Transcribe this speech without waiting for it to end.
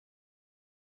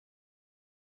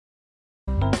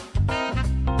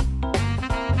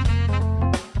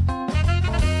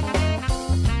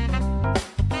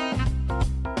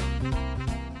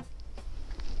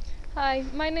Hi,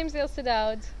 my name's Ailsa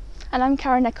Dowd. And I'm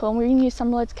Cara Nichol, and we're your new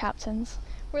Somerled captains.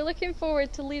 We're looking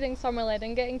forward to leading Somerled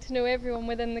and getting to know everyone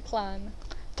within the clan.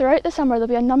 Throughout the summer, there'll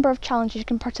be a number of challenges you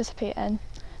can participate in.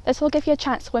 This will give you a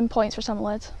chance to win points for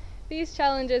Somerled. These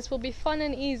challenges will be fun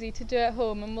and easy to do at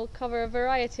home and will cover a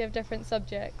variety of different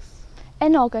subjects.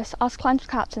 In August, us clan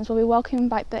captains will be welcoming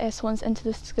back the S1s into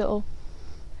the school.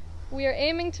 We are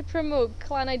aiming to promote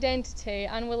clan identity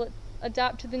and will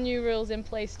adapt to the new rules in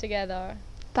place together.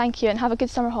 Thank you and have a good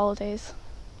summer holidays.